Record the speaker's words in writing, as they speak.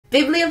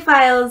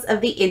Bibliophiles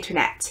of the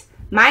internet.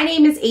 My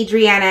name is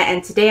Adriana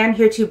and today I'm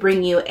here to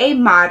bring you a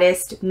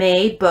modest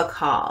May book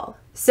haul.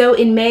 So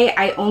in May,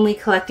 I only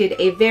collected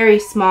a very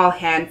small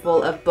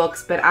handful of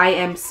books, but I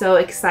am so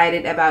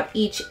excited about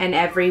each and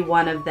every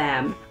one of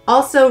them.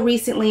 Also,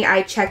 recently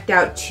I checked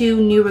out 2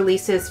 new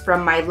releases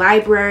from my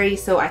library,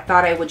 so I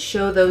thought I would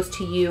show those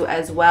to you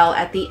as well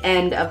at the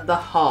end of the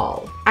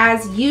haul.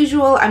 As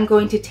usual, I'm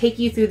going to take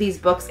you through these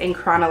books in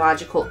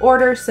chronological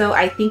order, so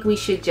I think we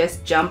should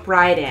just jump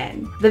right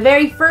in. The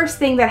very first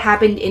thing that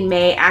happened in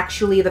May,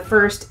 actually the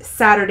first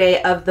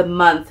Saturday of the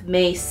month,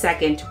 May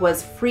 2nd,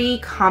 was Free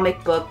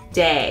Comic Book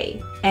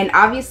Day. And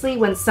obviously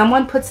when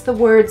someone puts the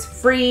words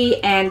free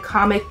and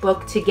comic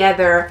book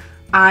together,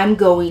 I'm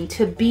going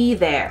to be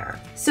there.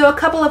 So a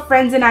couple of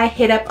friends and I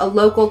hit up a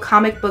local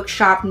comic book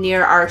shop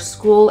near our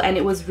school and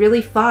it was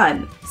really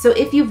fun. So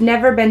if you've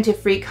never been to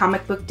Free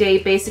Comic Book Day,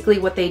 basically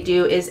what they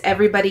do is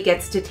everybody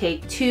gets to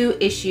take 2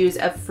 issues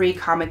of free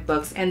comic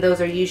books, and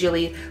those are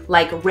usually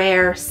like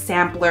rare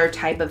sampler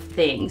type of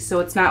things.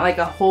 So it's not like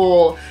a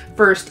whole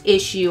first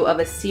issue of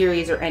a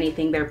series or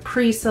anything. They're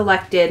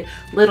pre-selected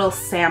little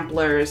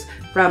samplers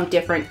from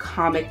different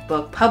comic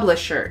book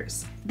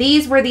publishers.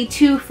 These were the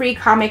 2 free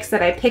comics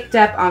that I picked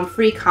up on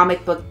Free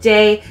Comic Book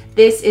Day.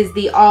 This is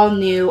the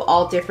all-new,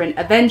 all-different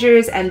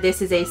Avengers, and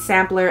this is a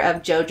sampler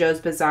of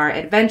JoJo's Bizarre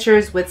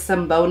Adventures with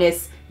some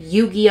bonus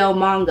Yu-Gi-Oh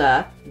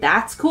manga.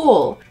 That's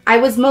cool. I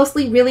was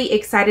mostly really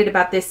excited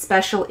about this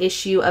special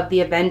issue of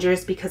the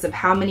Avengers because of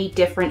how many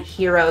different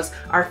heroes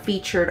are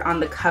featured on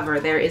the cover.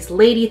 There is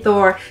Lady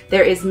Thor,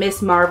 there is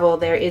Miss Marvel,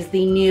 there is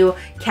the new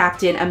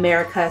Captain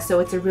America, so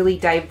it's a really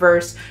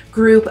diverse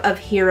group of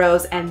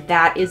heroes and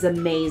that is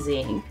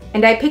amazing.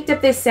 And I picked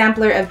up this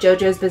sampler of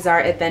JoJo's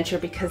Bizarre Adventure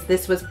because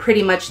this was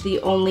pretty much the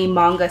only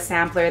manga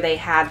sampler they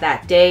had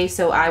that day,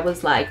 so I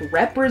was like,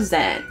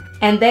 represent.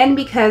 And then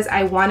because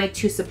I wanted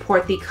to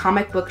support the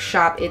comic book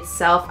shop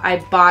itself, I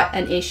bought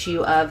an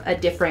issue of a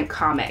different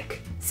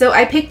comic. So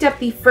I picked up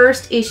the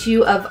first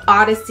issue of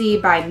Odyssey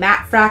by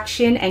Matt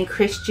Fraction and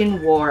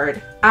Christian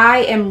Ward.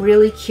 I am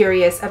really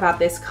curious about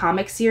this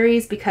comic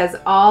series because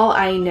all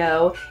I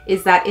know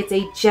is that it's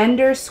a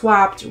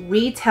gender-swapped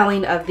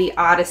retelling of the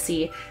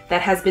Odyssey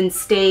that has been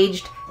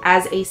staged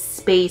as a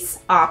space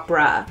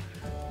opera.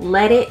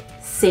 Let it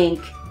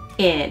sink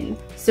in.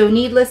 So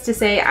needless to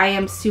say, I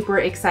am super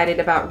excited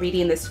about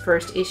reading this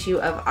first issue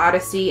of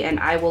Odyssey, and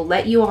I will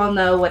let you all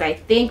know what I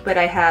think, but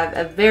I have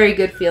a very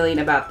good feeling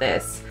about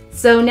this.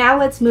 So now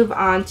let's move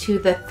on to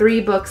the 3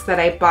 books that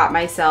I bought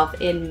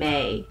myself in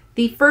May.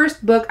 The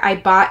first book I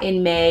bought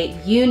in May,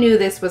 you knew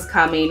this was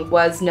coming,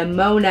 was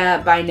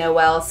Nimona by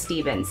Noelle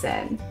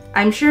Stevenson.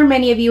 I'm sure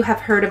many of you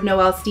have heard of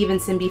Noelle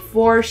Stevenson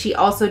before. She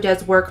also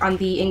does work on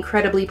the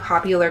incredibly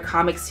popular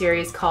comic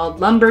series called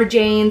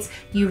Lumberjanes.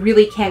 You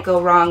really can't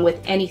go wrong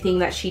with anything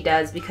that she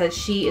does because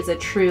she is a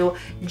true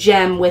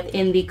gem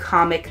within the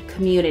comic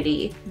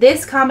community.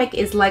 This comic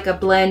is like a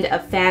blend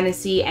of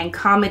fantasy and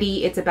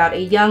comedy. It's about a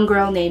young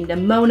girl named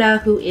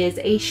Nimona who is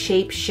a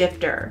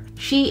shapeshifter.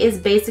 She is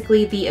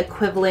basically the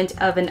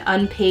equivalent of an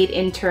unpaid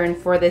intern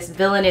for this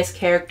villainous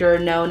character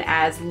known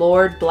as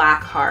Lord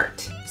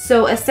Blackheart.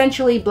 So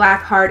essentially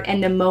Blackheart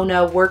and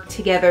Nimona work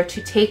together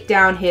to take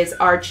down his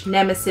arch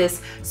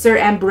nemesis, Sir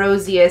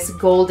Ambrosius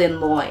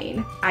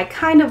Goldenloin. I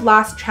kind of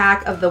lost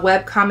track of the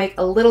webcomic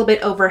a little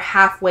bit over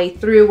halfway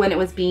through when it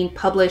was being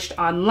published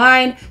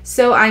online,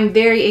 so I'm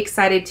very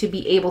excited to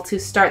be able to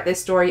start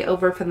this story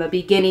over from the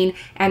beginning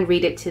and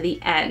read it to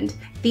the end.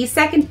 The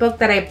second book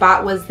that I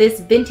bought was this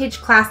Vintage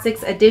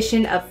Classics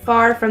edition of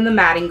Far from the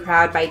Madding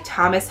Crowd by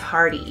Thomas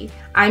Hardy.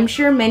 I'm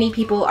sure many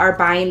people are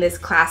buying this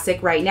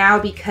classic right now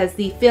because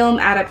the film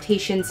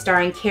adaptation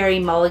starring Carey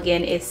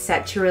Mulligan is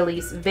set to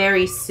release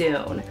very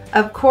soon.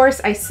 Of course,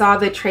 I saw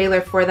the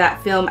trailer for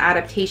that film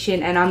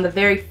adaptation, and on the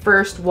very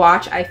first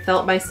watch, I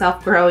felt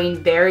myself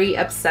growing very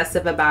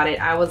obsessive about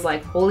it. I was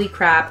like, holy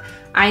crap,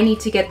 I need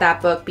to get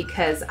that book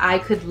because I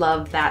could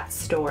love that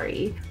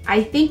story.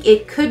 I think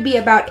it could be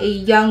about a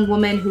young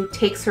woman who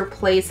takes her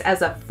place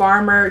as a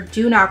farmer.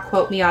 Do not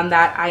quote me on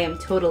that. I am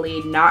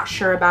totally not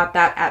sure about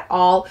that at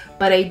all,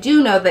 but I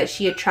do know that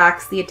she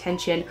attracts the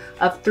attention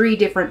of 3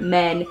 different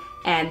men,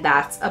 and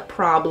that's a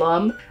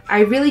problem. I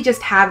really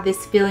just have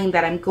this feeling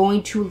that I'm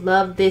going to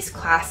love this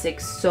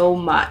classic so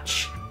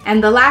much.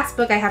 And the last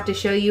book I have to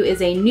show you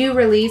is a new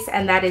release,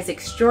 and that is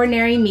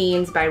Extraordinary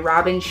Means by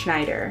Robin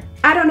Schneider.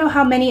 I don't know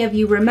how many of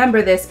you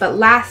remember this, but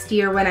last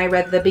year when I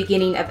read the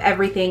beginning of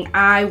everything,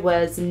 I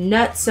was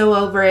nutso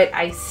over it.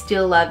 I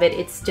still love it.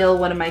 It's still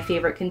one of my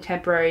favorite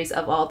contemporaries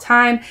of all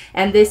time,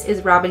 and this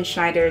is Robin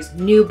Schneider's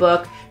new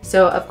book,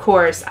 so of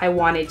course I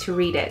wanted to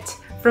read it.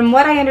 From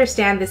what I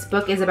understand, this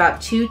book is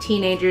about 2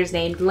 teenagers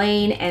named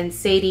Lane and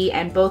Sadie,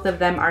 and both of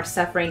them are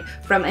suffering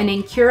from an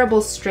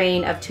incurable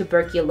strain of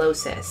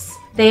tuberculosis.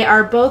 They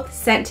are both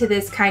sent to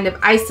this kind of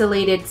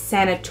isolated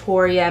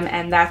sanatorium,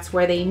 and that's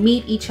where they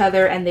meet each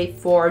other and they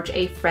forge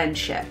a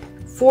friendship.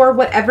 For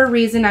whatever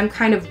reason, I'm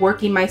kind of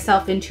working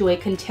myself into a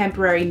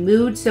contemporary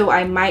mood, so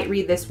I might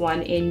read this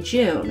one in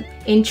June.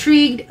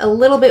 Intrigued, a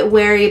little bit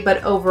wary,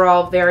 but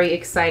overall very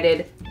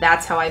excited.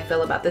 That's how I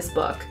feel about this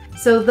book.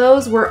 So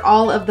those were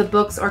all of the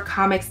books or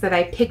comics that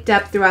I picked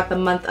up throughout the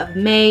month of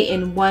May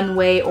in one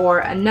way or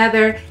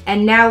another.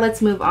 And now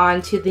let's move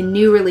on to the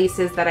new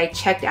releases that I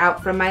checked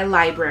out from my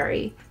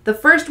library. The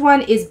first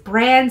one is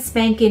brand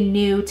spanking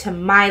new to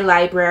my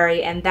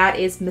library, and that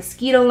is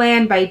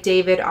Mosquitoland by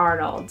David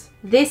Arnold.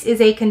 This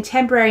is a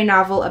contemporary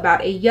novel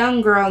about a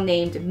young girl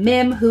named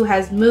Mim who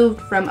has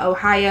moved from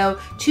Ohio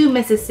to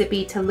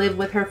Mississippi to live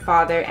with her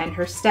father and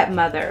her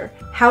stepmother.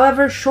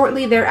 However,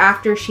 shortly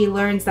thereafter, she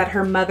learns that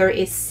her mother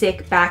is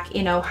sick back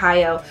in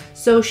Ohio,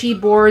 so she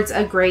boards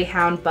a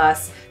Greyhound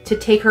bus to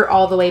take her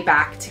all the way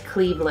back to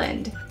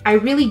Cleveland. I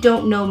really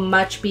don't know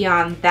much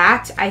beyond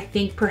that. I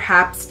think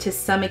perhaps to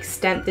some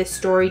extent this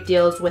story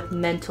deals with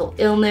mental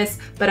illness,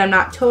 but I'm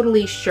not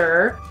totally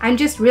sure. I'm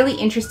just really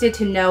interested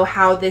to know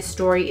how this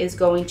story is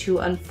going to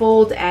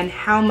unfold and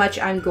how much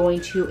I'm going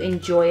to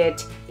enjoy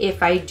it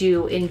if I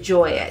do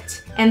enjoy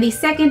it. And the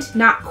second,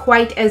 not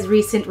quite as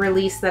recent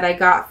release that I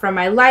got from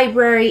my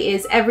library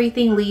is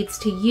Everything Leads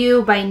to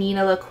You by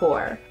Nina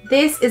LaCour.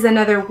 This is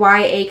another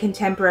YA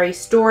contemporary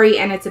story,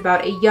 and it's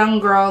about a young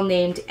girl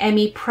named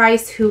Emmy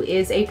Price who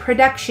is a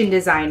production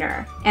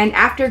designer. And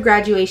after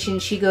graduation,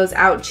 she goes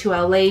out to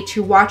LA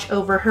to watch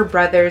over her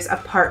brother's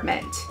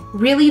apartment.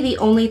 Really, the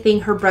only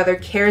thing her brother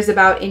cares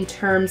about in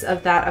terms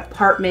of that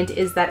apartment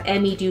is that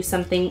Emmy do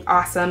something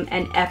awesome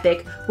and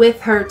epic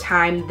with her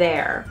time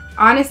there.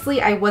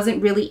 Honestly, I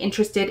wasn't really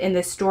interested in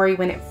this story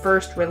when it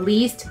first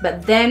released,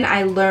 but then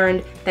I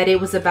learned that it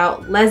was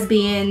about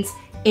lesbians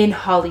in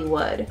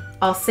Hollywood.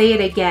 I'll say it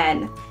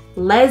again,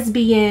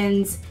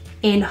 lesbians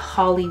in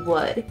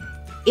Hollywood.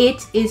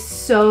 It is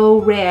so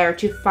rare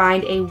to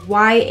find a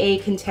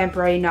YA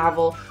contemporary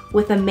novel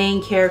with a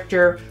main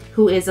character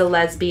who is a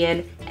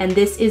lesbian, and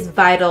this is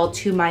vital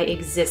to my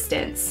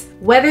existence.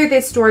 Whether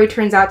this story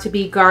turns out to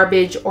be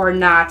garbage or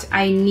not,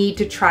 I need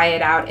to try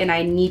it out and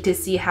I need to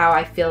see how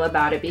I feel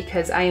about it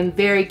because I am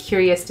very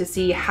curious to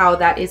see how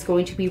that is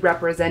going to be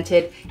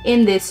represented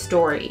in this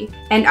story.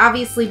 And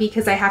obviously,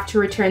 because I have to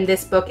return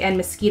this book and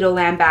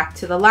Mosquitoland back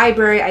to the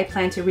library, I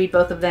plan to read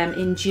both of them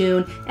in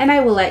June, and I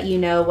will let you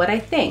know what I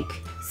think.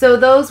 So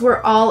those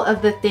were all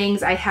of the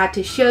things I had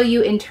to show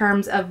you in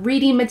terms of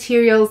reading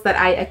materials that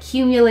I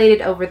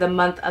accumulated over the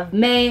month of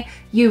May.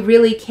 You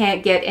really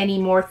can't get any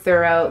more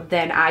thorough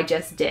than I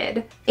just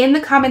did. In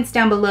the comments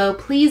down below,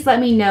 please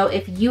let me know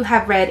if you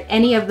have read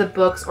any of the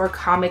books or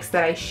comics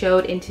that I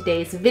showed in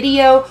today's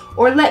video,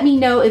 or let me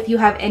know if you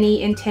have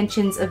any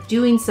intentions of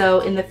doing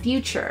so in the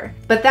future.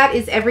 But that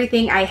is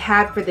everything I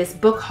had for this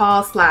book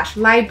haul /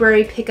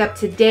 library pickup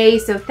today,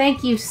 so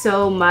thank you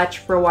so much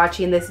for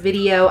watching this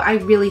video. I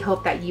really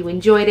hope that you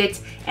enjoyed it,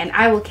 and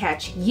I will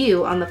catch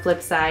you on the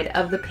flip side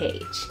of the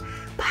page.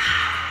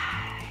 Bye.